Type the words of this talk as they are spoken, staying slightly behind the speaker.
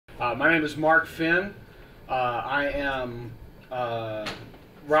My name is Mark Finn. I am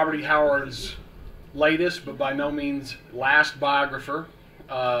Robert E. Howard's latest, but by no means last biographer.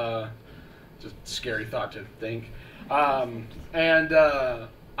 Just a scary thought to think. I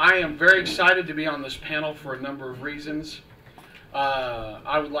am very excited to be on this panel for a number of reasons.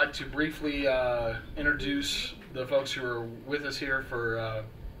 I would like to briefly introduce the folks who are with us here for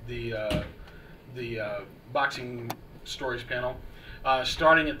the Boxing Stories panel.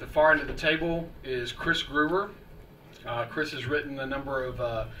 Starting at the far end of the table is Chris Gruber. Chris has written a number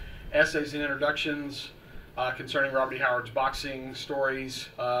of essays and introductions concerning Robert E. Howard's boxing stories.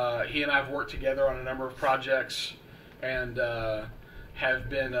 He and I have worked together on a number of projects and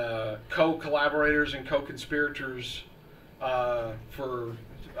have been co-collaborators and co-conspirators for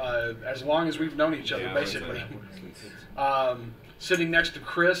as long as we've known each other, basically. Sitting next to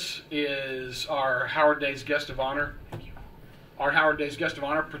Chris is our Howard Days guest of honor. Our Howard Days guest of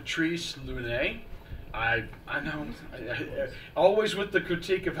honor, Patrice Lunet. I know, always with the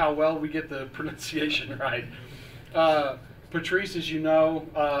critique of how well we get the pronunciation right. Patrice, as you know,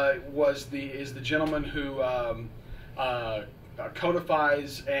 is the gentleman who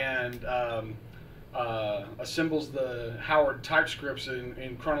codifies and assembles the Howard typescripts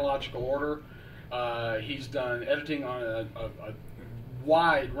in chronological order. He's done editing on a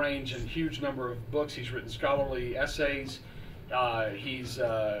wide range and huge number of books. He's written scholarly essays. He's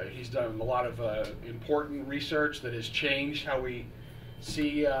done a lot of important research that has changed how we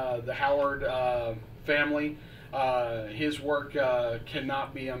see the Howard family. His work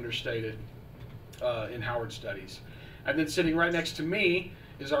cannot be understated in Howard studies. And then sitting right next to me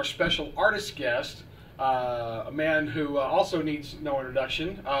is our special artist guest, a man who also needs no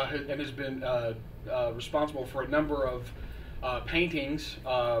introduction and has been responsible for a number of paintings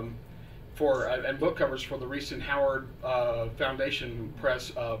and book covers for the recent Howard Foundation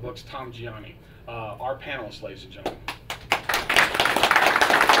Press books, Tom Gianni. Our panelists, ladies and gentlemen.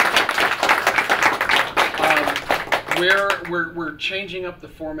 We're changing up the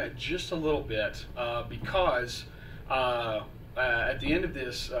format just a little bit because at the end of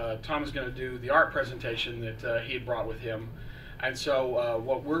this, Tom is going to do the art presentation that he had brought with him. And so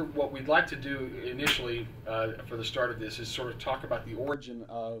what we'd like to do initially for the start of this is sort of talk about the origin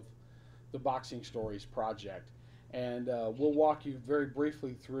of the Boxing Stories project, and we'll walk you very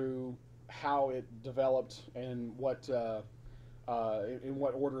briefly through how it developed and what in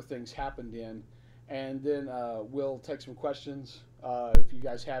what order things happened in, and then we'll take some questions if you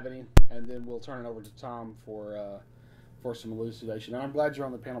guys have any, and then we'll turn it over to Tom for some elucidation. And I'm glad you're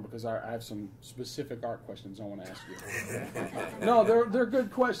on the panel because I have some specific art questions I want to ask you. No, they're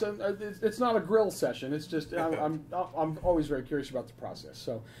good questions. It's not a grill session. It's just I'm always very curious about the process.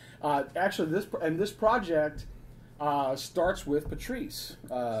 So actually, this project starts with Patrice.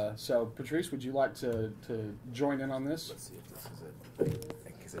 So Patrice, would you like to join in on this? Let's see if this is it.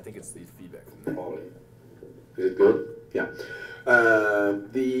 Because I think it's the feedback from there. Is it good? Yeah.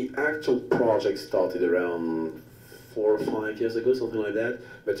 The actual project started around 4 or 5 years ago, something like that.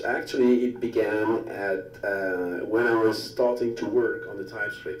 But actually, it began at when I was starting to work on the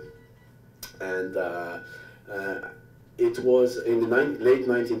typescript, and it was in the late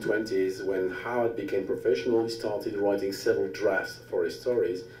 1920s when Howard became professional. He started writing several drafts for his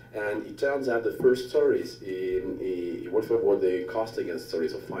stories, and it turns out the first stories he wrote were the Costigan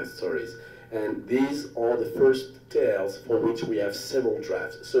stories or fight stories, and these are the first tales for which we have several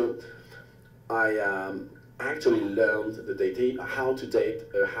drafts. So I actually learned how to date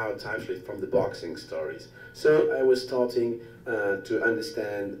a Howard typescript from the boxing stories. So I was starting to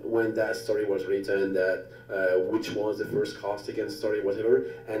understand when that story was written, which was the first Costigan story, whatever.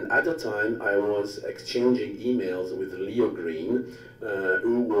 And at the time, I was exchanging emails with Leo Green,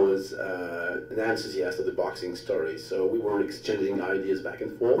 who was an enthusiast of the boxing stories. So we were exchanging ideas back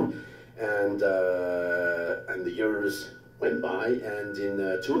and forth, and the years went by, and in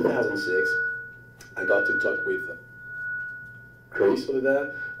 2006, I got to talk with Chris over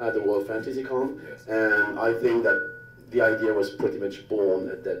there at the World Fantasy Con, yes. And I think that the idea was pretty much born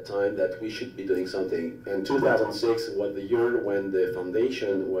at that time that we should be doing something. And 2006 was the year when the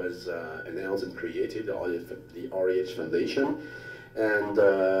foundation was announced and created, the REH Foundation. And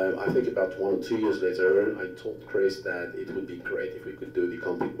I think about 1 or 2 years later, I told Chris that it would be great if we could do the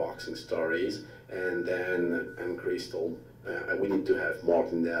complete boxing stories. And Chris told, we need to have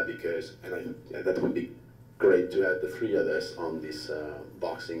Martin there because, that would be great to have the 3 of us on this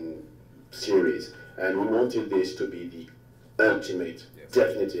boxing series. And we wanted this to be the ultimate,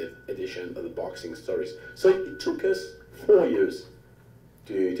 definitive edition of the boxing stories. So it took us 4 years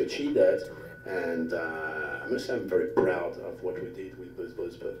to achieve that, and I must say I'm very proud of what we did with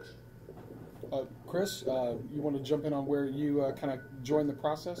those books. Chris, you want to jump in on where you kind of joined the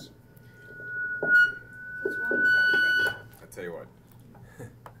process? What's wrong with that thing? I'll tell you what.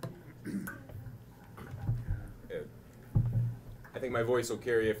 I think my voice will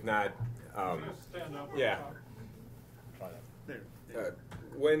carry. If not, Stand up. yeah. Try that. There.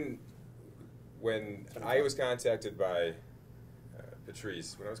 When I was contacted by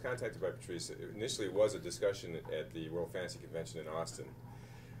Patrice, initially it was a discussion at the World Fantasy Convention in Austin.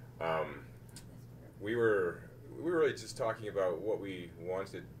 We were really just talking about what we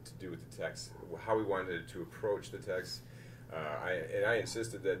wanted to do with the text, how we wanted to approach the text. I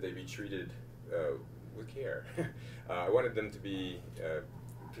insisted that they be treated with care. I wanted them to be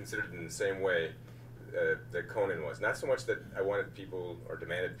considered in the same way that Conan was. Not so much that I wanted people or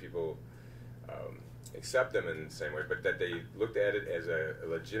demanded people accept them in the same way, but that they looked at it as a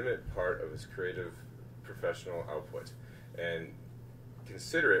legitimate part of his creative professional output and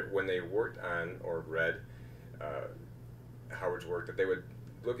consider it when they worked on or read Howard's work, that they would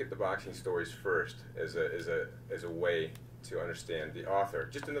look at the boxing stories first as a way to understand the author.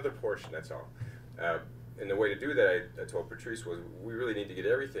 Just another portion, that's all. And the way to do that, I told Patrice, was we really need to get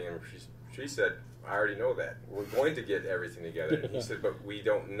everything. And she said, I already know that. We're going to get everything together. And he said, but we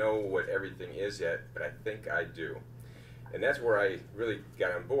don't know what everything is yet, but I think I do. And that's where I really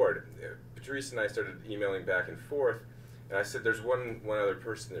got on board. Patrice and I started emailing back and forth, and I said, there's one other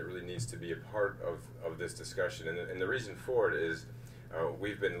person that really needs to be a part of this discussion. And the reason for it is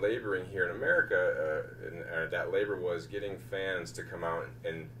we've been laboring here in America, and that labor was getting fans to come out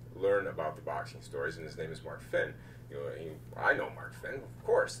and learn about the boxing stories, and his name is Mark Finn. You know, I know Mark Finn, of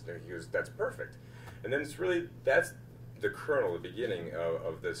course. He was, that's perfect. And then that's the kernel, the beginning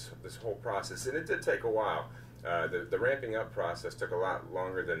of this whole process. And it did take a while. The ramping up process took a lot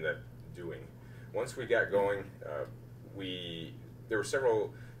longer than the doing. Once we got going, there were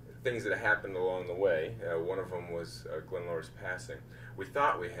several things that happened along the way. One of them was Glenn Lore's passing. We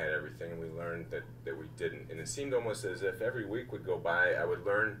thought we had everything, and we learned that we didn't. And it seemed almost as if every week would go by, I would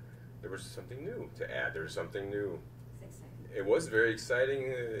learn there was something new to add. There was something new. It was very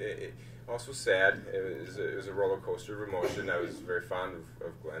exciting. Also sad. It was a roller coaster of emotion. I was very fond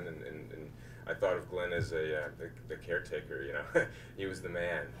of Glenn, and I thought of Glenn as the caretaker. You know, he was the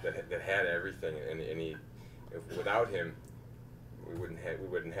man that had everything, and without him, we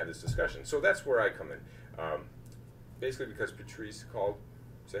wouldn't have this discussion. So that's where I come in. Basically, because Patrice called,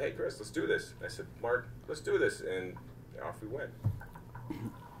 said, "Hey, Chris, let's do this." And I said, "Mark, let's do this," and off we went.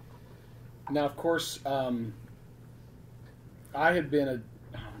 Now, of course, I had been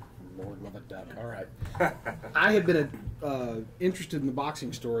Lord love a duck. All right, I had been interested in the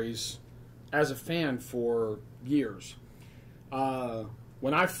boxing stories as a fan for years.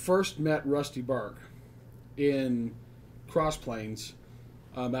 When I first met Rusty Burke in Cross Plains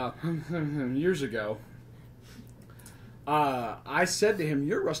about years ago, I said to him,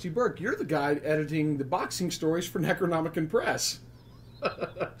 "You're Rusty Burke. You're the guy editing the boxing stories for Necronomicon Press."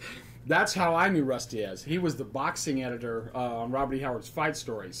 That's how I knew Rusty as. He was the boxing editor on Robert E. Howard's fight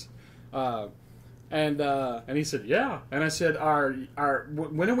stories. And he said, "Yeah." And I said,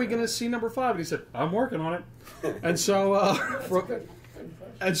 when are we going to see number 5? And he said, "I'm working on it." And so,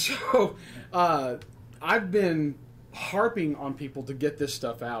 I've been harping on people to get this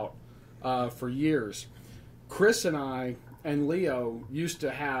stuff out for years. Chris and I and Leo used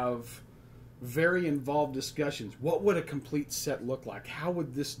to have very involved discussions. What would a complete set look like? How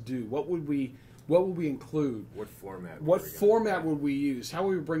would this do? What would we include? What format? What format would we use? How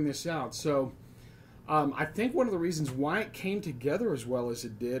would we bring this out? So, I think one of the reasons why it came together as well as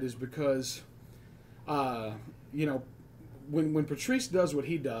it did is because, you know, when Patrice does what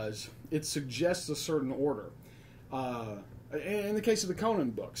he does, it suggests a certain order. In the case of the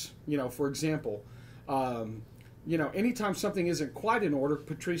Conan books, you know, for example, you know, anytime something isn't quite in order,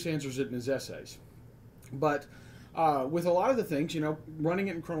 Patrice answers it in his essays. But with a lot of the things, you know, running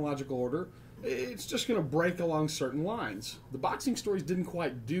it in chronological order, it's just going to break along certain lines. The boxing stories didn't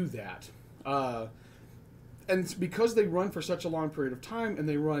quite do that. And it's because they run for such a long period of time and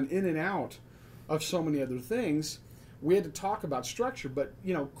they run in and out of so many other things, we had to talk about structure. But,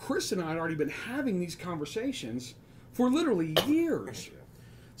 you know, Chris and I had already been having these conversations for literally years.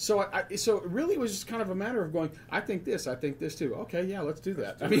 So so it really was just kind of a matter of going, I think this too. Okay, yeah, let's do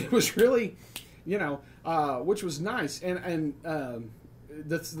that. I mean, it was really, you know, which was nice. And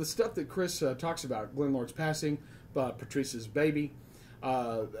the stuff that Chris talks about, Glenn Lore's passing, Patrice's baby,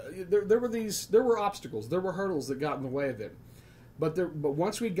 there were obstacles, there were hurdles that got in the way of it. But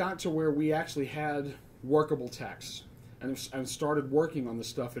once we got to where we actually had workable texts and started working on the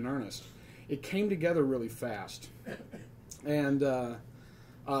stuff in earnest, it came together really fast. And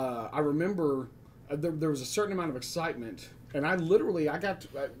I remember there was a certain amount of excitement, and I got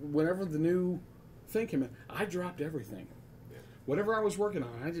whenever the new thing came in, I dropped everything. Whatever I was working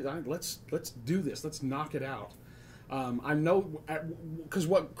on, let's do this. Let's knock it out. I know because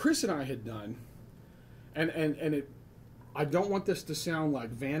what Chris and I had done, and it. I don't want this to sound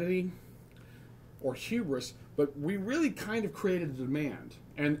like vanity or hubris, but we really kind of created a demand.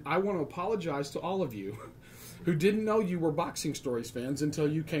 And I want to apologize to all of you who didn't know you were Boxing Stories fans until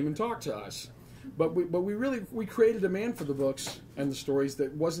you came and talked to us. But we created a demand for the books and the stories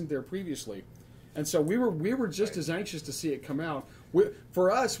that wasn't there previously. And so we were just as anxious to see it come out.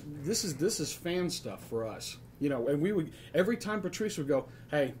 For us, this is fan stuff for us. You know, and we would, every time Patrice would go,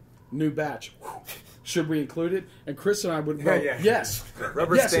 "Hey, new batch, should we include it?" And Chris and I would go, "Yes,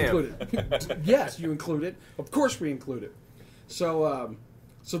 Rubber yes, stamp. include it. Yes, you include it. Of course, we include it." So,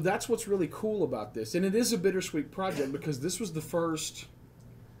 so that's what's really cool about this, and it is a bittersweet project because this was the first.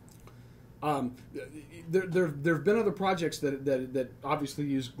 There have been other projects that obviously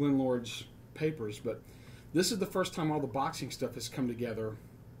use Glenn Lord's papers, but this is the first time all the boxing stuff has come together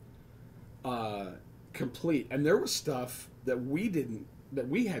complete. And there was stuff that we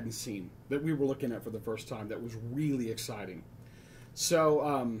hadn't seen, that we were looking at for the first time, that was really exciting.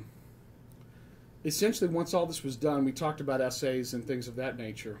 So essentially, once all this was done, we talked about essays and things of that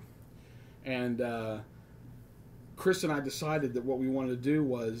nature. And Chris and I decided that what we wanted to do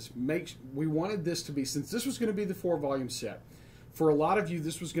was we wanted this to be, since this was going to be the 4-volume set, for a lot of you,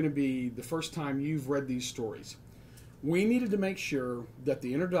 this was going to be the first time you've read these stories. We needed to make sure that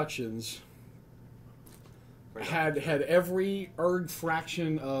the introductions had every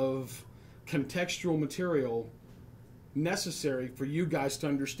fraction of contextual material necessary for you guys to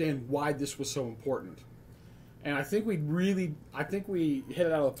understand why this was so important. And I think we hit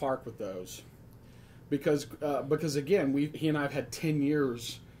it out of the park with those. Because again, he and I have had 10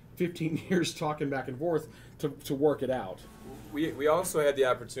 years, 15 years talking back and forth to work it out. We also had the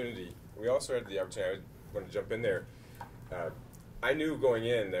opportunity. I want to jump in there. I knew going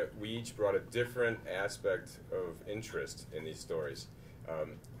in that we each brought a different aspect of interest in these stories.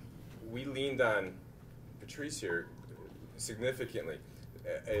 We leaned on Patrice here significantly.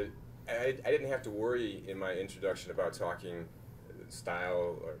 I didn't have to worry in my introduction about talking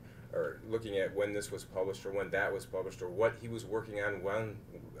style or looking at when this was published or when that was published or what he was working on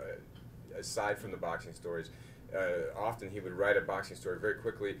aside from the boxing stories. Often he would write a boxing story very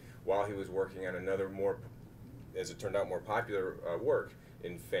quickly while he was working on another more, as it turned out, more popular work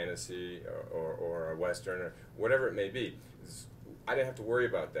in fantasy or a Western or whatever it may be. I didn't have to worry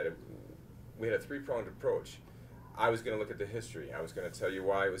about that. We had a 3-pronged approach. I was going to look at the history. I was going to tell you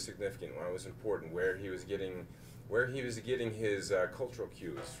why it was significant, why it was important, where he was getting his cultural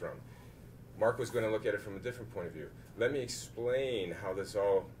cues from. Mark was going to look at it from a different point of view. Let me explain how this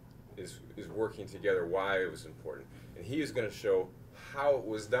all is working together, why it was important. And he is going to show how it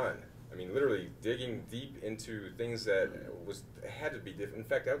was done. I mean, literally digging deep into things that had to be different. In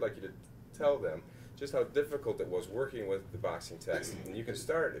fact, I would like you to tell them just how difficult it was working with the boxing text. And you can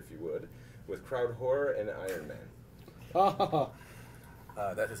start, if you would, with Crowd Horror and Iron Man.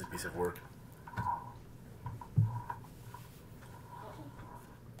 That is a piece of work.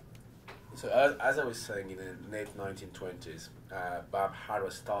 So as I was saying, in the late 1920s, Bob Hart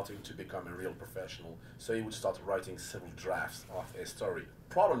was starting to become a real professional, so he would start writing several drafts of a story.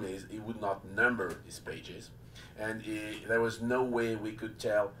 Problem is, he would not number his pages, and there was no way we could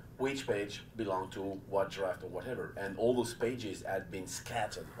tell which page belonged to what draft or whatever, and all those pages had been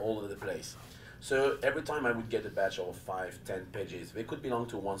scattered all over the place. So every time I would get a batch of 5, 10 pages, they could belong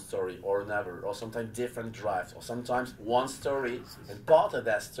to one story or another, or sometimes different drafts, or sometimes one story, and part of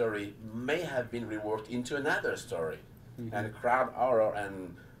that story may have been reworked into another story. Mm-hmm. And Crowd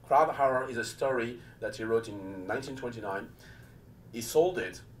Horror is a story that he wrote in 1929. He sold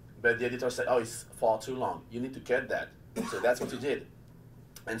it, but the editor said, "Oh, it's far too long. You need to cut that." So that's what he did.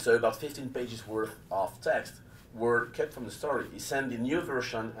 And so about 15 pages worth of text were kept from the story. He sent the new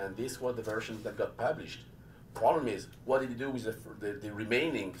version, and this was the version that got published. Problem is, what did he do with the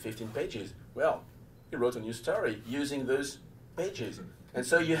remaining 15 pages? Well, he wrote a new story using those pages. And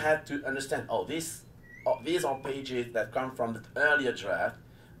so you had to understand, these are pages that come from the earlier draft.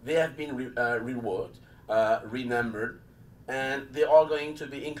 They have been reworked, renumbered, and they are going to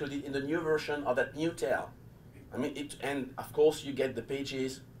be included in the new version of that new tale. I mean, and of course you get the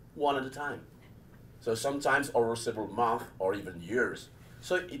pages one at a time. So sometimes over several months or even years.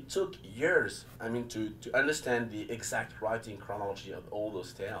 So it took years, to understand the exact writing chronology of all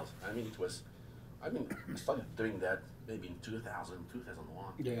those tales. I started doing that maybe in 2000, 2001.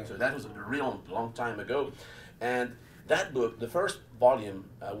 Yeah. So that was a real long time ago. And that book, the first volume,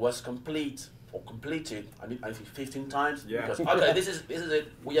 was completed. I think 15 times. Yeah. Because, okay, this is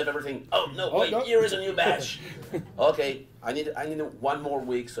it. We have everything. Oh no! Oh, wait, no. here is a new batch. Okay, I need one more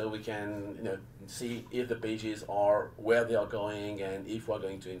week so we can see if the pages are where they are going and if we're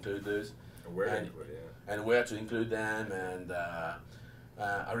going to include those. Where to and, include it, yeah. and where to include them. And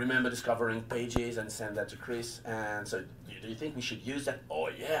I remember discovering pages and send that to Chris. And so, do you think we should use that? Oh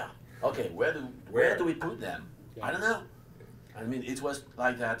yeah. Okay, where do we put them? Yeah. I don't know. I mean, it was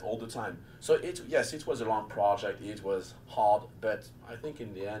like that all the time. So yes, it was a long project. It was hard, but I think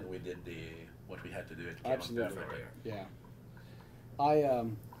in the end we did what we had to do. It came out Absolutely. perfectly. Yeah.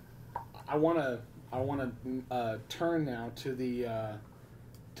 I want to turn now to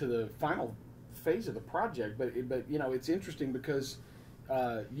the final phase of the project, but it's interesting because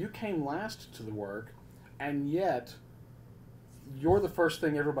you came last to the work, and yet you're the first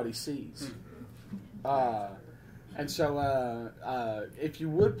thing everybody sees. And so, if you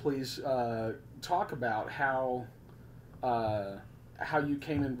would please talk about how you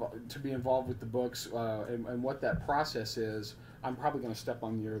came to be involved with the books and what that process is. I'm probably going to step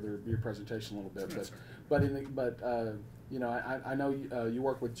on your presentation a little bit, I know you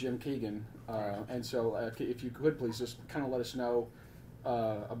work with Jim Keegan, and so if you could please just kind of let us know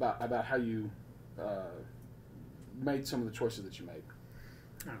about how you made some of the choices that you made.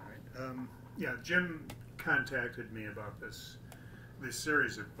 All right. Yeah, Jim contacted me about this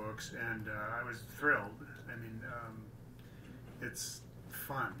series of books, and I was thrilled. I mean, it's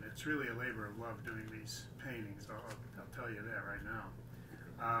fun. It's really a labor of love doing these paintings. I'll tell you that right now.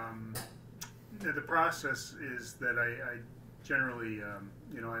 The process is that I generally,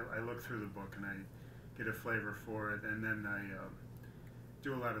 I look through the book and I get a flavor for it, and then I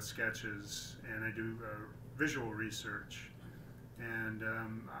do a lot of sketches, and I do visual research. And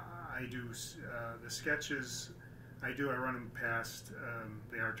I do the sketches. I run them past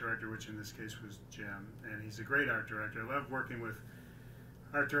the art director, which in this case was Jim, and he's a great art director. I love working with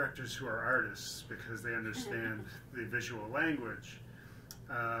art directors who are artists because they understand the visual language.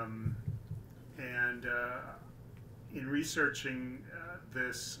 In researching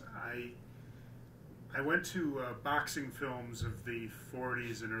this, I went to boxing films of the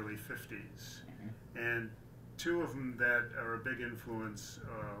 40s and early 50s, and two of them that are a big influence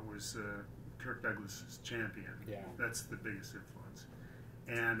was Kirk Douglas's Champion. Yeah. That's the biggest influence.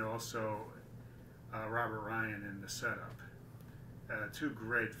 And also Robert Ryan in The Setup. Two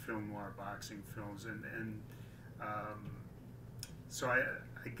great film noir boxing films. So I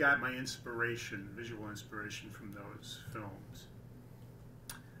got my visual inspiration from those films.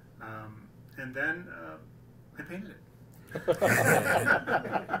 And then I painted it.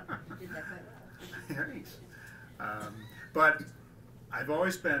 Thanks. But I've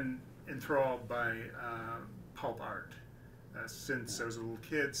always been enthralled by pulp art since I was a little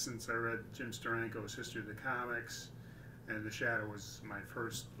kid, since I read Jim Steranko's History of the Comics, and The Shadow was my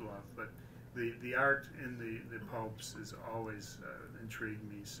first love. But the art in the pulps has always intrigued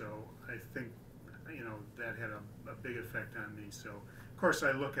me, so I think that had a big effect on me. So of course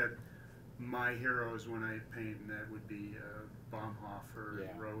I look at my heroes when I paint, and that would be Baumhofer,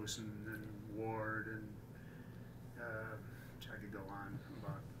 Yeah. Rosen, and Ward, and I could go on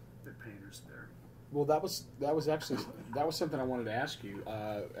about the painters there. Well, that was something I wanted to ask you.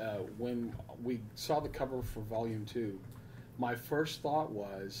 When we saw the cover for Volume 2, my first thought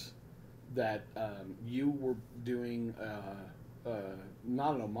was that you were doing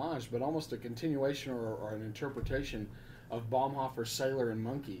not an homage, but almost a continuation or an interpretation of Baumhofer's Sailor and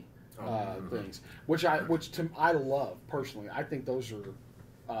Monkey things, which I love personally. I think those are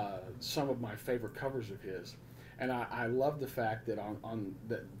some of my favorite covers of his. And I love the fact that on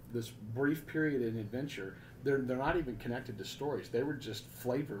this brief period in adventure, they're not even connected to stories. They were just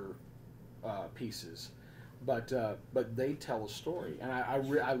flavor pieces, but they tell a story. And I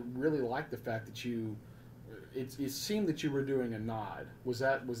really like the fact that it seemed that you were doing a nod. Was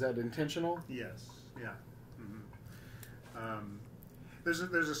that intentional? Yes. Yeah. Mm-hmm.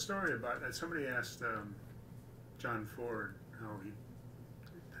 There's a story about that. Somebody asked John Ford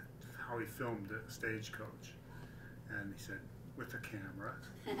how he filmed a Stagecoach. And he said, with a camera.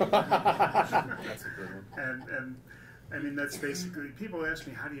 That's a good one. And I mean, that's basically, people ask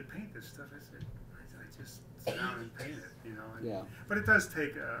me, how do you paint this stuff? I said, I just sit down and paint it, Yeah. But it does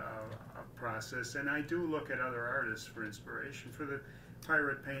take a process, and I do look at other artists for inspiration. For the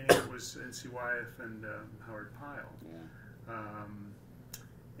pirate painting, it was N.C. Wyeth and Howard Pyle. Yeah.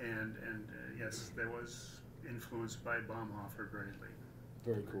 Yes, there was influenced by Baumhofer greatly.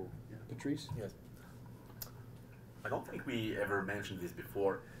 Very cool. Yeah. Patrice? Yes. I don't think we ever mentioned this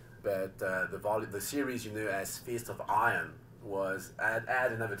before, but the series, as Fist of Iron, was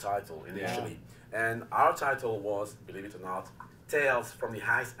had another title initially, and our title was, believe it or not, Tales from the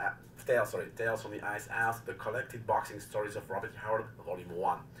Ice House: The Collected Boxing Stories of Robert Howard, Volume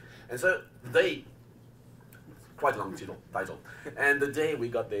 1. And so quite a long title. And the day we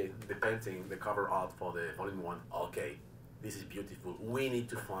got the painting, the cover art for the Volume 1, okay, this is beautiful. We need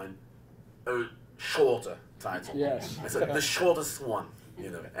to find a shorter title. Yes. So the shortest one,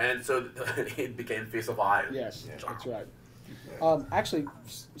 And so it became Fist of Iron. Yes, that's right. Actually,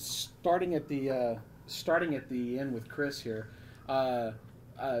 starting at the end with Chris here,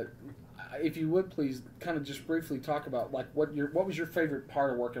 if you would please kind of just briefly talk about like what was your favorite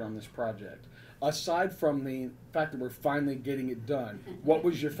part of working on this project, aside from the fact that we're finally getting it done. What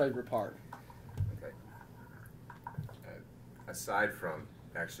was your favorite part? Okay. Aside from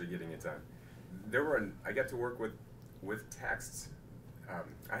actually getting it done, I got to work with texts.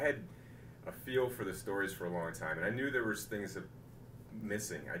 I had a feel for the stories for a long time, and I knew there was things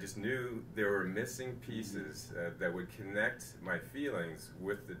missing. I just knew there were missing pieces that would connect my feelings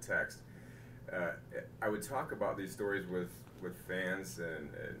with the text. I would talk about these stories with fans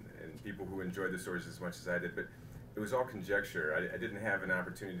and people who enjoyed the stories as much as I did, but it was all conjecture. I didn't have an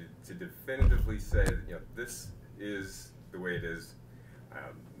opportunity to definitively say that, this is the way it is.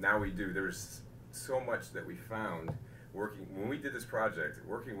 Now we do. There's so much that we found when we did this project.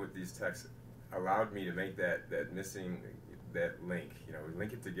 Working with these texts allowed me to make that missing link. We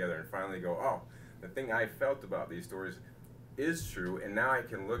link it together and finally go, oh, the thing I felt about these stories is true, and now I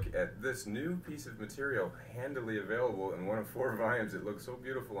can look at this new piece of material handily available in one of 4 volumes. It looks so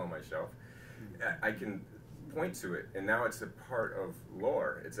beautiful on my shelf. I can point to it, and now it's a part of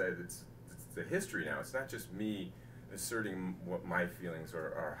lore. It's the history now. It's not just me asserting what my feelings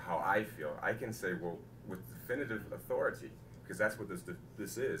or how I feel. I can say, well, with definitive authority, because that's what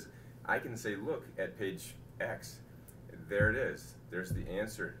this is. I can say, look at page X. There it is. There's the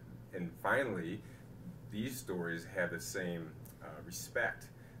answer. And finally, these stories have the same respect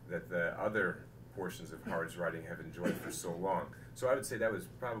that the other portions of Howard's writing have enjoyed for so long. So I would say that was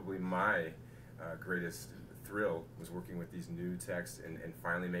probably my greatest thrill, was working with these new texts and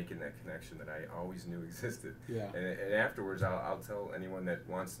finally making that connection that I always knew existed. Yeah. And afterwards, I'll tell anyone that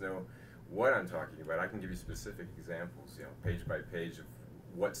wants to know what I'm talking about. I can give you specific examples, page by page of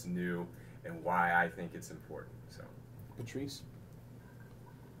what's new and why I think it's important. So, Patrice?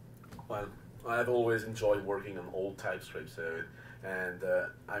 Well, I've always enjoyed working on old typescript, and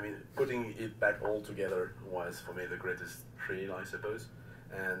putting it back all together was for me the greatest thrill, I suppose.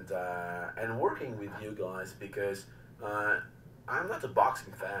 And working with you guys, because I'm not a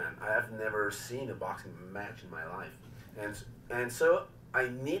boxing fan. I have never seen a boxing match in my life, and so I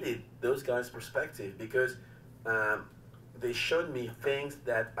needed those guys' perspective, because they showed me things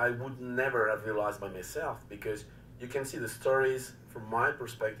that I would never have realized by myself, because you can see the stories from my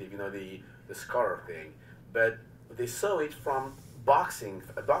perspective, the scholar thing, but they saw it from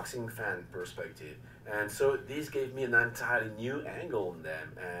a boxing fan perspective. And so this gave me an entirely new angle on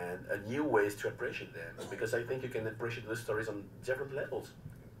them and a new ways to appreciate them, because I think you can appreciate those stories on different levels.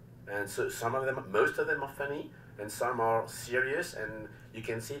 And so most of them are funny, and some are serious, and you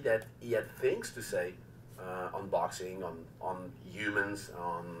can see that he had things to say on boxing, on humans,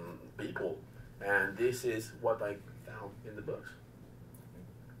 on people. And this is what I found in the books.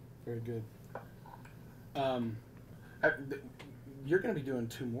 Very good. You're going to be doing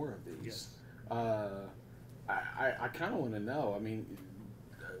 2 more of these. Yes. I kind of want to know. I mean,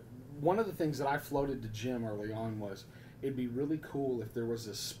 one of the things that I floated to Jim early on was it'd be really cool if there was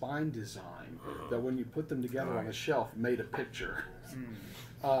a spine design that when you put them together on a shelf made a picture.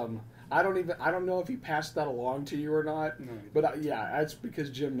 I don't know if he passed that along to you or not, but yeah, that's because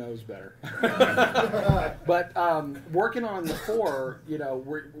Jim knows better. But working on the 4,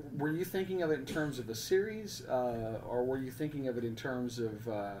 were you thinking of it in terms of a series, or were you thinking of it in terms of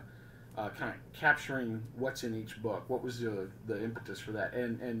kind of capturing what's in each book? What was the impetus for that?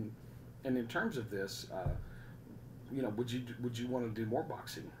 And in terms of this, would you want to do more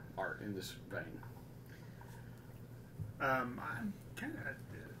boxing art in this vein? I'm kind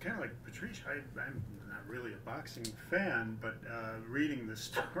of like Patrice. I'm not really a boxing fan, but reading the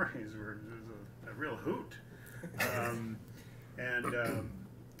stories was a real hoot. I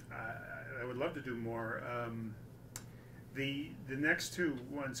would love to do more. The next 2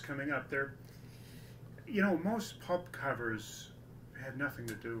 ones coming up, they're, most pulp covers have nothing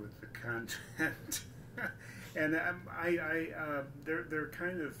to do with the content, and they're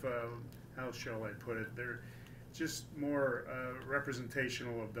kind of how shall I put it? They're just more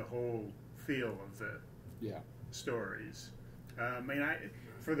representational of the whole feel of stories.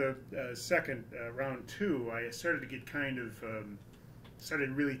 For the second round 2, I started to get kind of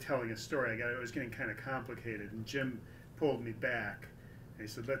started really telling a story. It was getting kind of complicated, and Jim pulled me back. And he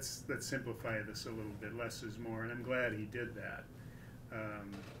said, "Let's simplify this a little bit. Less is more," and I'm glad he did that.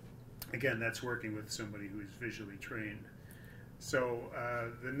 Again, that's working with somebody who is visually trained. So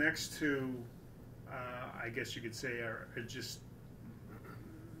the next 2, I guess you could say, are just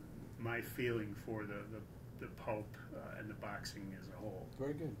my feeling for the pulp and the boxing as a whole.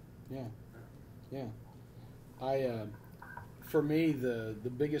 Very good. Yeah, yeah. For me, the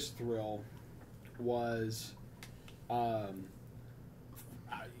biggest thrill was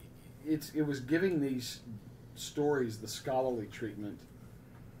it was giving these stories the scholarly treatment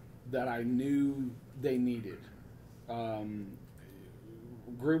that I knew they needed. Grube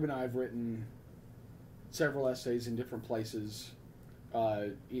and I have written several essays in different places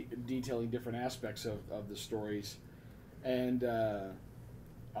detailing different aspects of the stories, and there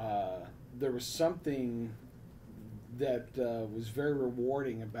was something that was very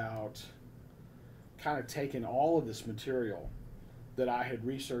rewarding about kind of taking all of this material that I had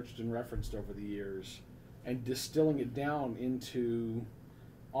researched and referenced over the years and distilling it down into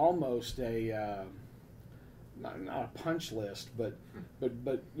almost a not a punch list, but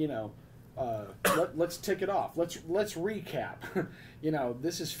you know, let's tick it off. Let's recap. You know,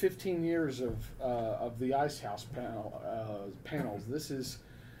 this is 15 years of the Ice House panels. This is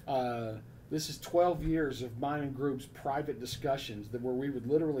 12 years of mine and Grube's private discussions where we would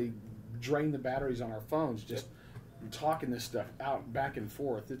literally drain the batteries on our phones just talking this stuff out back and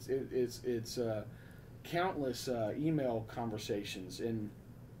forth. It's countless email conversations and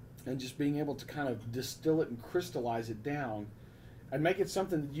just being able to kind of distill it and crystallize it down and make it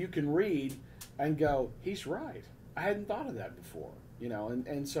something that you can read and go, he's right. I hadn't thought of that before, you know.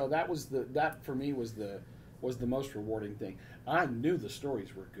 And so that for me was the most rewarding thing. I knew the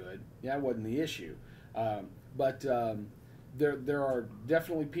stories were good. Yeah, that wasn't the issue. But there are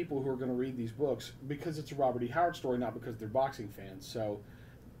definitely people who are going to read these books because it's a Robert E. Howard story, not because they're boxing fans. So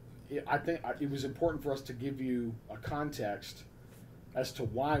I think it was important for us to give you a context as to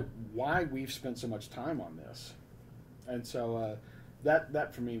why we've spent so much time on this. And so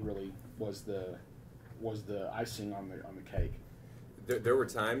that for me really was the icing on the cake. There were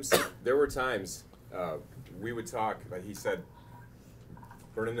times we would talk, like he said,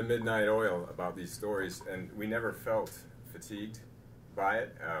 burning the midnight oil about these stories, and we never felt fatigued by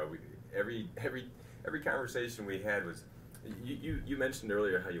it. Every conversation we had was. You mentioned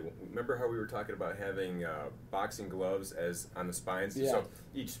earlier how you remember how we were talking about having boxing gloves as on the spines. Yeah. So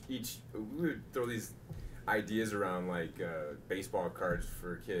each we would throw these ideas around like baseball cards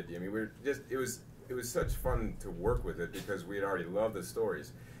for a kid. I mean, it was such fun to work with it because we had already loved the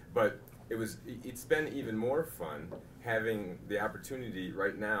stories, but it's been even more fun having the opportunity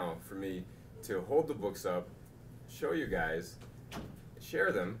right now for me to hold the books up, show you guys,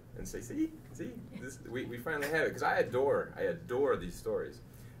 share them, and say, see, this, we finally have it. Because I adore these stories.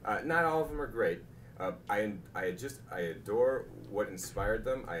 Not all of them are great. I adore what inspired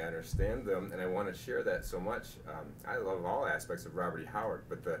them. I understand them, and I want to share that so much. I love all aspects of Robert E. Howard,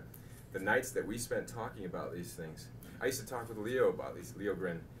 but the nights that we spent talking about these things. I used to talk with Leo about these. Leo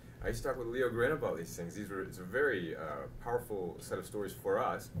Grin. I used to talk with Leo Grin about these things. It's a very powerful set of stories for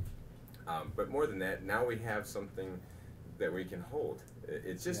us. But more than that, now we have something that we can hold.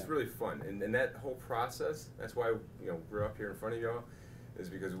 It's just really fun, and that whole process. That's why we're up here in front of y'all, is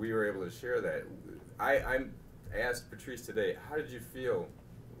because we were able to share that. I asked Patrice today, how did you feel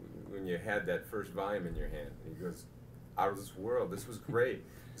when you had that first volume in your hand? And he goes, out of this world. This was great.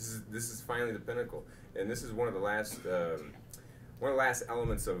 This is finally the pinnacle, and this is one of the last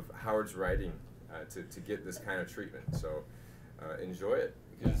elements of Howard's writing to get this kind of treatment. So enjoy it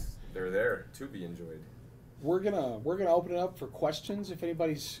because they're there to be enjoyed. We're gonna open it up for questions if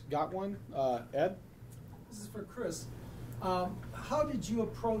anybody's got one. Ed? This is for Chris. How did you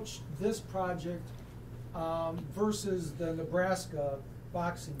approach this project versus the Nebraska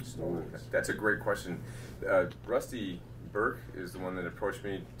boxing stories? That's a great question. Rusty Burke is the one that approached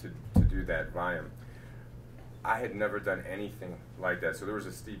me to do that volume. I had never done anything like that, so there was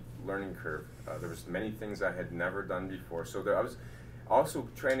a steep learning curve. There was many things I had never done before. So I was also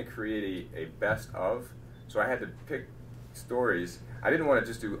trying to create a best of. So I had to pick stories. I didn't want to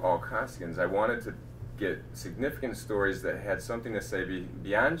just do all Costigan's. I wanted to get significant stories that had something to say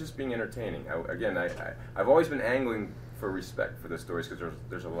beyond just being entertaining. I've always been angling for respect for the stories because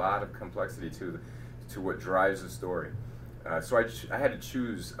there's a lot of complexity to what drives the story. So I had to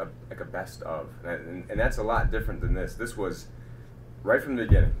choose a best of, and that's a lot different than this. This was right from the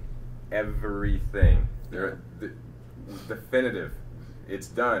beginning, everything They're definitive. It's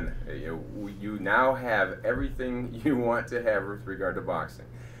done. You now have everything you want to have with regard to boxing.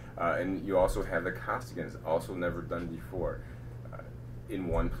 And you also have the Costigans, also never done before, in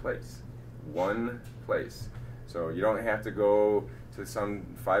one place. One place. So you don't have to go to some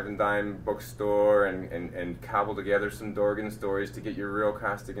five and dime bookstore and cobble together some Dorgan stories to get your real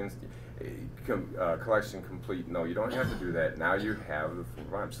Costigan collection complete. No, you don't have to do that. Now you have the full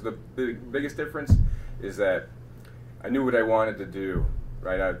rhyme. So the biggest difference is that I knew what I wanted to do,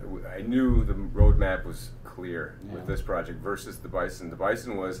 right? I knew the roadmap was clear with this project versus the Bison. The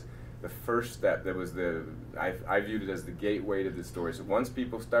Bison was the first step. That was I viewed it as the gateway to the story. So once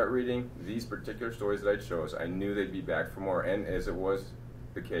people start reading these particular stories that I chose, I knew they'd be back for more. And as it was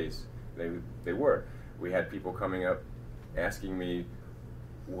the case, they were. We had people coming up asking me,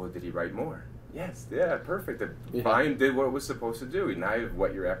 well, did he write more? Yes, yeah, perfect. The volume did what it was supposed to do. Now you've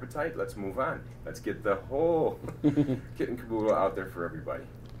whet your appetite. Let's move on. Let's get the whole kit and caboodle out there for everybody.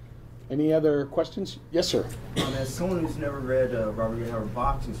 Any other questions? Yes, sir. As someone who's never read Robert E. Howard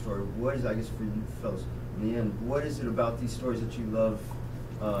boxing story, what is, I guess for you fellows, in the end, what is it about these stories that you love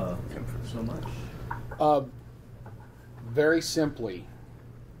so much? Very simply,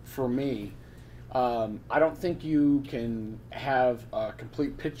 for me, I don't think you can have a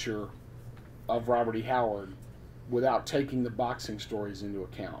complete picture of Robert E. Howard without taking the boxing stories into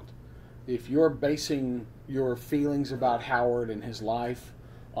account. If you're basing your feelings about Howard and his life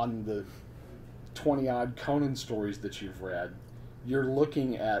on the 20-odd Conan stories that you've read, you're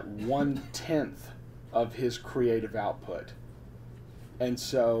looking at 1/10 of his creative output. And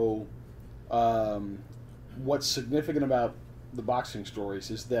so what's significant about the boxing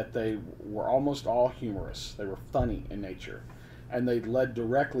stories is that they were almost all humorous. They were funny in nature. And they led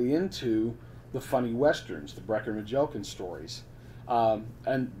directly into the funny westerns, the Brecker Majokin stories.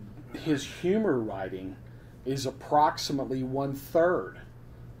 And his humor writing is approximately 1/3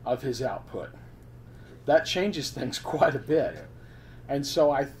 of his output. That changes things quite a bit. And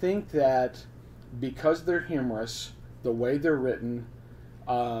so I think that because they're humorous, the way they're written,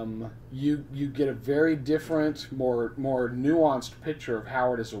 you get a very different, more nuanced picture of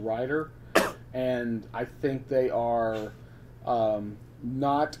Howard as a writer, and I think they are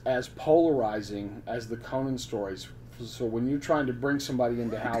not as polarizing as the Conan stories. So when you're trying to bring somebody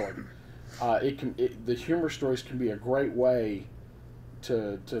into Howard, the humor stories can be a great way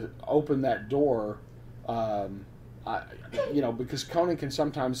to open that door, because Conan can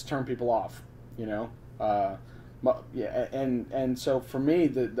sometimes turn people off, and so for me,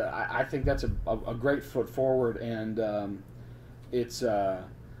 I think that's a great foot forward, and it's the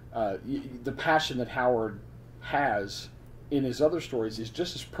passion that Howard has in his other stories is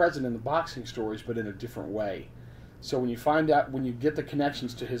just as present in the boxing stories, but in a different way. So when you get the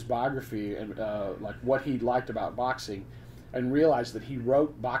connections to his biography and like what he liked about boxing, and realize that he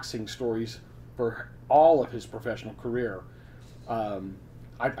wrote boxing stories for all of his professional career, I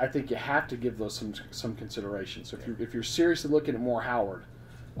think you have to give those some consideration. So if you're seriously looking at more Howard,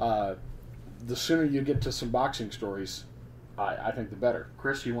 the sooner you get to some boxing stories, I think the better.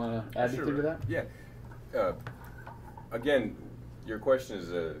 Chris, you want to add anything to that? Yeah. Again, your question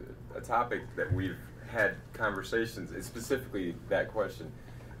is a topic that we've had conversations. It's specifically that question.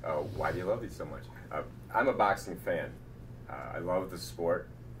 Why do you love these so much? I'm a boxing fan. I love the sport.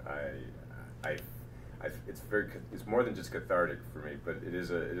 It's more than just cathartic for me, but it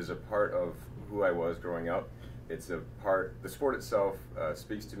is a part of who I was growing up. It's a part. The sport itself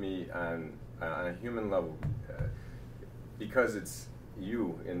speaks to me on a human level because it's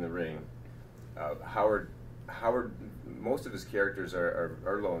you in the ring. Howard, most of his characters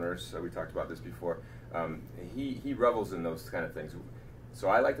are loners. We talked about this before. He revels in those kind of things. So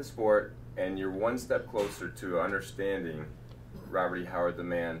I like the sport, and you're one step closer to understanding Robert E. Howard, the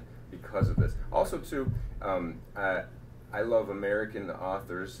man, because of this. Also, too, I love American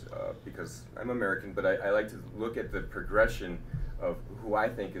authors because I'm American, but I like to look at the progression of who I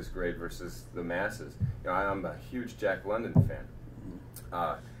think is great versus the masses. I'm a huge Jack London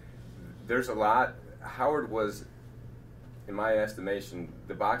fan. There's a lot. Howard was, in my estimation,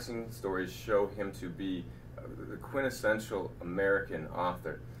 the boxing stories show him to be the quintessential American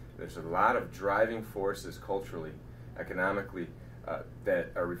author. There's a lot of driving forces culturally, economically,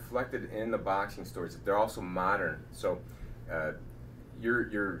 that are reflected in the boxing stories. They're also modern. So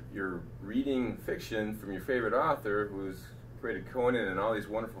you're reading fiction from your favorite author who's created Conan and all these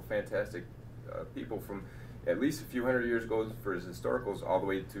wonderful, fantastic people from at least a few hundred years ago for his historicals all the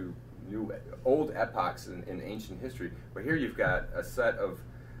way to old epochs in ancient history. But here you've got a set of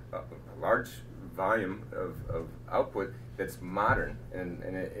a large volume of output that's modern, and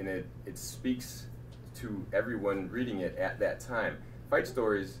it speaks to everyone reading it at that time. Fight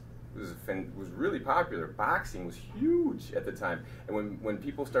stories was really popular. Boxing was huge at the time, and when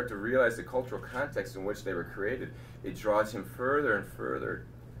people start to realize the cultural context in which they were created, it draws him further and further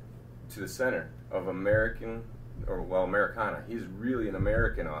to the center of Americana. He's really an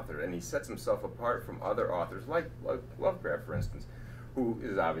American author, and he sets himself apart from other authors like Lovecraft, for instance, who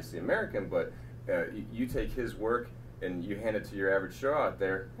is obviously American, but you take his work and you hand it to your average Joe out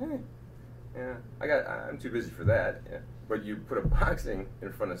there. Yeah, I'm too busy for that. Yeah. But you put a boxing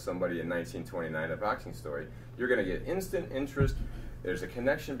in front of somebody in 1929, a boxing story, you're going to get instant interest. There's a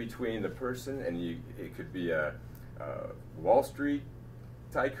connection between the person, and it could be a Wall Street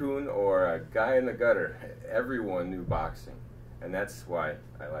tycoon or a guy in the gutter. Everyone knew boxing, and that's why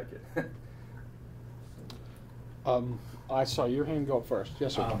I like it. I saw your hand go up first.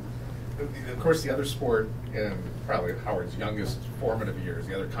 Yes, sir. Of course, the other sport in probably Howard's youngest formative years,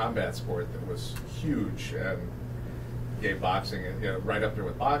 the other combat sport that was huge and gave boxing, right up there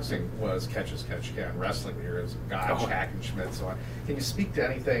with boxing, was catch as catch can, wrestling. Here is Gotch, Hackenschmidt, so on. Can you speak to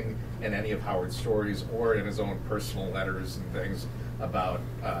anything in any of Howard's stories or in his own personal letters and things about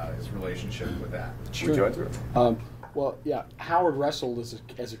his relationship with that? Sure. Would you answer it? Well, yeah, Howard wrestled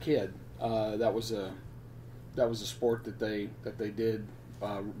as a kid. That was a sport that they did,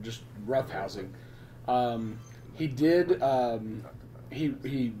 just roughhousing. He did.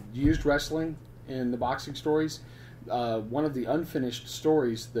 He used wrestling in the boxing stories. One of the unfinished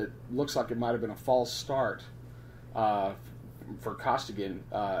stories that looks like it might have been a false start for Costigan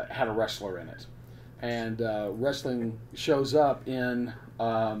had a wrestler in it, and wrestling shows up in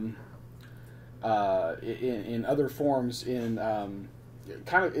other forms in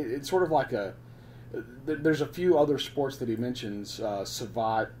it's sort of like a. There's a few other sports that he mentions,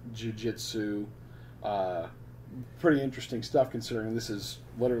 Savate, Jiu-Jitsu, pretty interesting stuff considering this is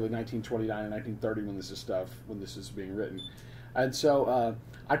literally 1929 and 1930 when this is being written. And so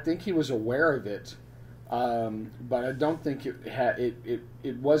I think he was aware of it, but I don't think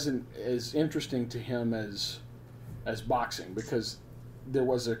it wasn't as interesting to him as boxing, because there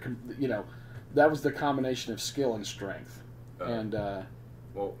was that was the combination of skill and strength.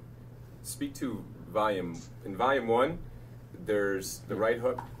 Well, speak to volume 1. There's the right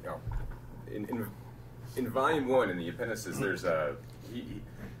hook. In volume 1, in the appendices, there's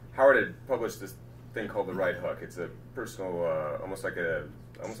Howard had published this thing called the right hook. It's a personal, almost like a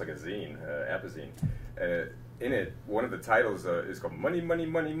zine, apozine. In it, one of the titles is called "Money, Money,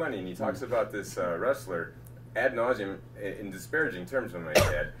 Money, Money," and he talks about this wrestler ad nauseum in disparaging terms, I might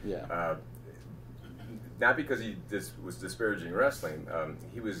add. Yeah. Not because he was disparaging wrestling.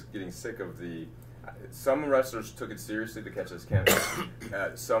 He was getting sick of the. Some wrestlers took it seriously, the catch as can.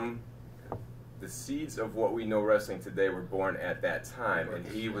 The seeds of what we know wrestling today were born at that time, and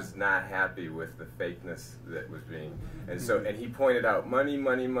he was not happy with the fakeness that was being. And he pointed out money,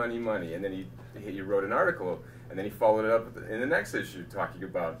 money, money, money, and then he wrote an article, and then he followed it up in the next issue talking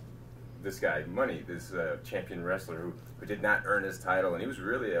about this guy, Money, this champion wrestler who did not earn his title, and he was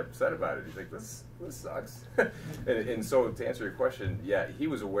really upset about it. He's like, this sucks. and so to answer your question, yeah, he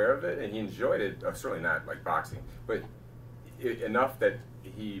was aware of it, and he enjoyed it, certainly not like boxing, but enough that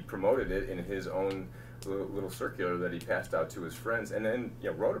he promoted it in his own little circular that he passed out to his friends, and then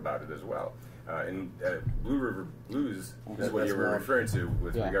wrote about it as well. Blue River Blues is what you were referring to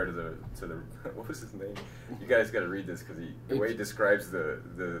with regard to the what was his name? You guys got to read this because the way he describes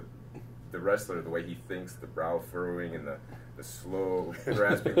the wrestler, the way he thinks, the brow furrowing and the slow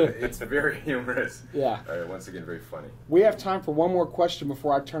grasping, it's very humorous. Yeah. Once again, very funny. We have time for one more question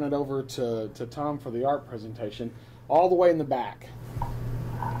before I turn it over to Tom for the art presentation. All the way in the back.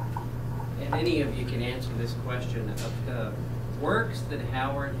 And any of you can answer this question. Of the works that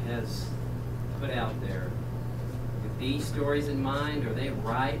Howard has put out there, with these stories in mind, are they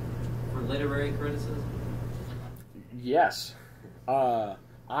ripe for literary criticism? Yes.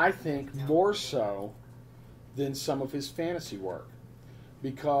 I think more so than some of his fantasy work.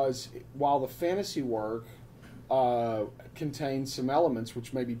 Because while the fantasy work contains some elements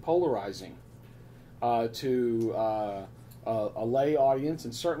which may be polarizing to a lay audience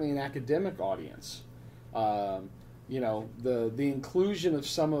and certainly an academic audience, the inclusion of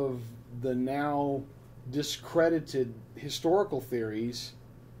some of the now discredited historical theories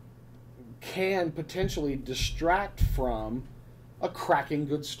can potentially distract from a cracking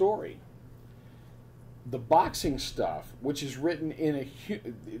good story. The boxing stuff, which is written in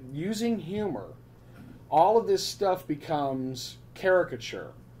using humor, all of this stuff becomes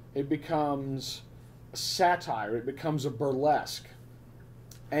caricature. It becomes satire. It becomes a burlesque.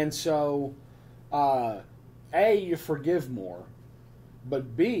 And so, A, you forgive more,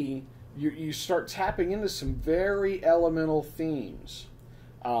 but B, you start tapping into some very elemental themes.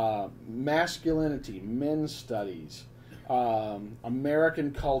 Masculinity, men's studies,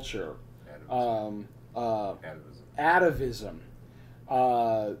 American culture, atavism,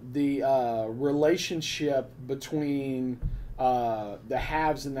 the relationship between the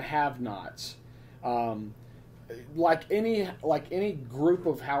haves and the have-nots. Like any group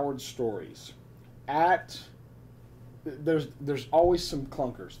of Howard stories, there's always some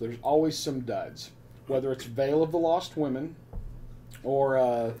clunkers. There's always some duds. Whether it's Veil of the Lost Women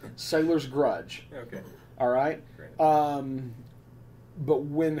or Sailor's Grudge. Okay. All right. But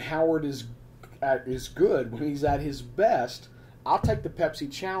when Howard is good, when he's at his best, I'll take the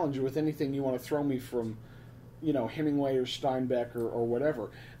Pepsi Challenge with anything you want to throw me from, Hemingway or Steinbeck or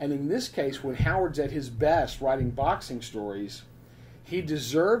whatever. And in this case, when Howard's at his best writing boxing stories, he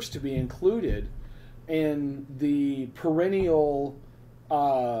deserves to be included in the perennial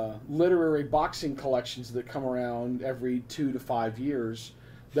literary boxing collections that come around every 2 to 5 years.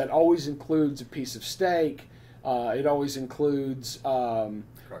 That always includes a piece of steak. It always includes Crocs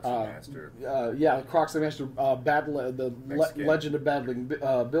the Master. Crocs the Master. Legend of Battling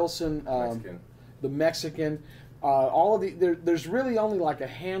Bilson. Mexican. The Mexican. All of there's really only like a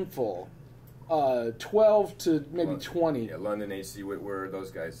handful. 12 to maybe 20. Yeah, London, H.C. Whitwer,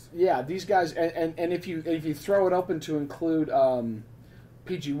 those guys. Yeah, these guys, and if you throw it open to include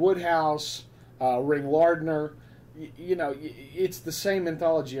P.G. Woodhouse, Ring Lardner, it's the same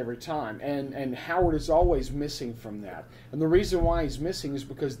anthology every time, and Howard is always missing from that. And the reason why he's missing is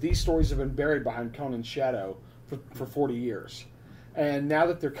because these stories have been buried behind Conan's shadow for 40 years. And now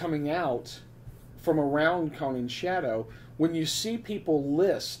that they're coming out from around Conan's shadow, when you see people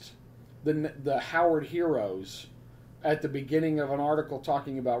list the Howard heroes at the beginning of an article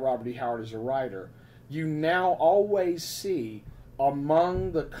talking about Robert E. Howard as a writer, you now always see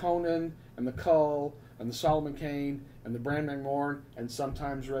among the Conan and the Cull and the Solomon Kane and the Bran McMorn and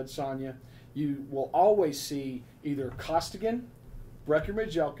sometimes Red Sonja, you will always see either Costigan,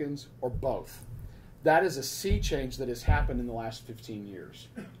 Breckinridge Elkins, or both. That is a sea change that has happened in the last 15 years.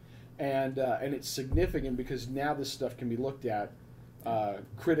 And it's significant because now this stuff can be looked at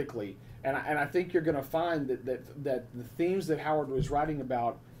critically. And I think you're going to find that the themes that Howard was writing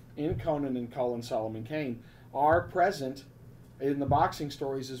about in Conan and Cull and Solomon Kane are present in the boxing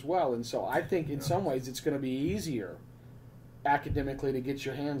stories as well. And so I think in some ways it's going to be easier academically to get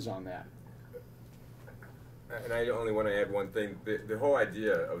your hands on that. And I only want to add one thing. The whole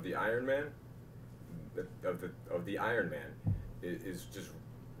idea of the Iron Man, of the Iron Man, is just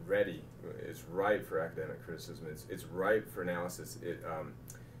ready. It's ripe for academic criticism. It's ripe for analysis.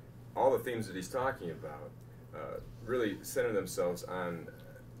 All the themes that he's talking about really center themselves on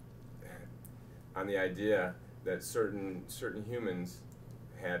the idea that certain humans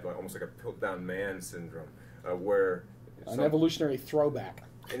had almost like a piled-down man syndrome, where an evolutionary throwback.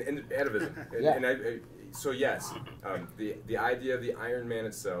 And atavism. Yeah. So yes, the idea of the Iron Man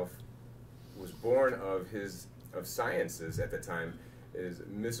itself was born of sciences at the time, is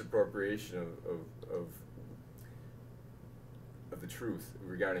misappropriation of the truth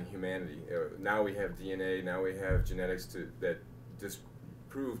regarding humanity. Now we have DNA, now we have genetics that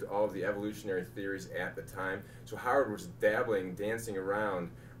disproved all of the evolutionary theories at the time. So Howard was dancing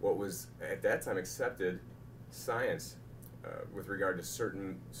around what was at that time accepted science with regard to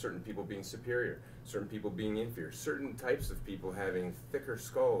certain people being superior, certain people being inferior, certain types of people having thicker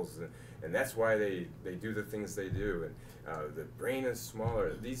skulls, and that's why they do the things they do, and the brain is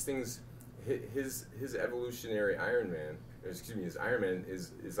smaller. These things, his evolutionary Iron Man, his Iron Man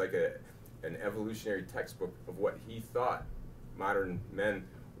is like an evolutionary textbook of what he thought modern men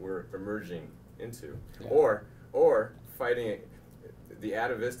were emerging into, yeah. or fighting the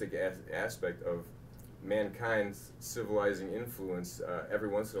atavistic aspect of mankind's civilizing influence every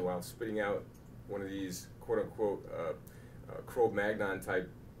once in a while, spitting out one of these quote-unquote Cro-Magnon type,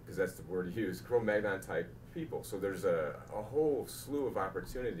 because that's the word he used, Cro-Magnon type people. So there's a whole slew of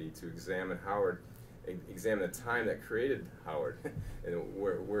opportunity to examine Howard, examine the time that created Howard, and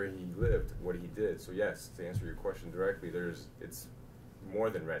where he lived, what he did. So yes, to answer your question directly, it's more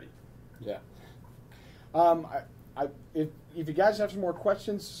than ready. Yeah. If you guys have some more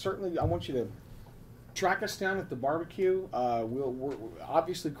questions, certainly I want you to track us down at the barbecue. We're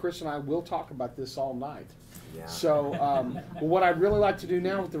obviously Chris and I will talk about this all night. Yeah. So what I'd really like to do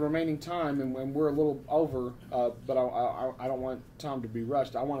now with the remaining time, and we're a little over, but I don't want Tom to be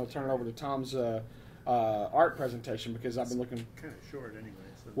rushed. I want to turn it over to Tom's art presentation because I've been looking kind of short, anyways.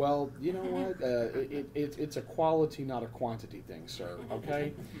 Well, you know what? It's a quality, not a quantity thing, sir.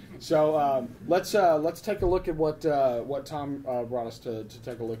 Okay. So let's take a look at what Tom brought us to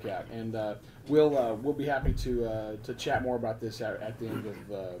take a look at, and we'll be happy to chat more about this at the end of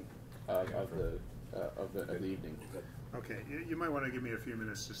the evening. Okay, you might want to give me a few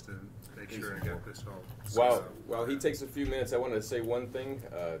minutes just to make sure I get this all. While he takes a few minutes, I want to say one thing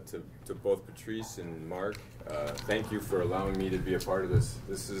to both Patrice and Mark. Thank you for allowing me to be a part of this.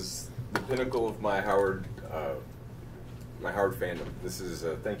 This is the pinnacle of my Howard fandom. This is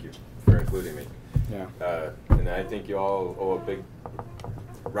thank you for including me. Yeah. And I think you all owe a big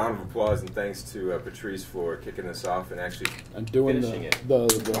round of applause and thanks to Patrice for kicking this off and actually doing finishing it. the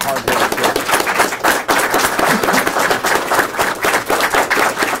hard work.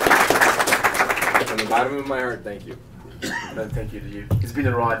 From the bottom of my heart, thank you. And thank you to you. It's been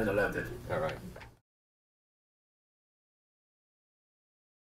a ride and I loved it. All right.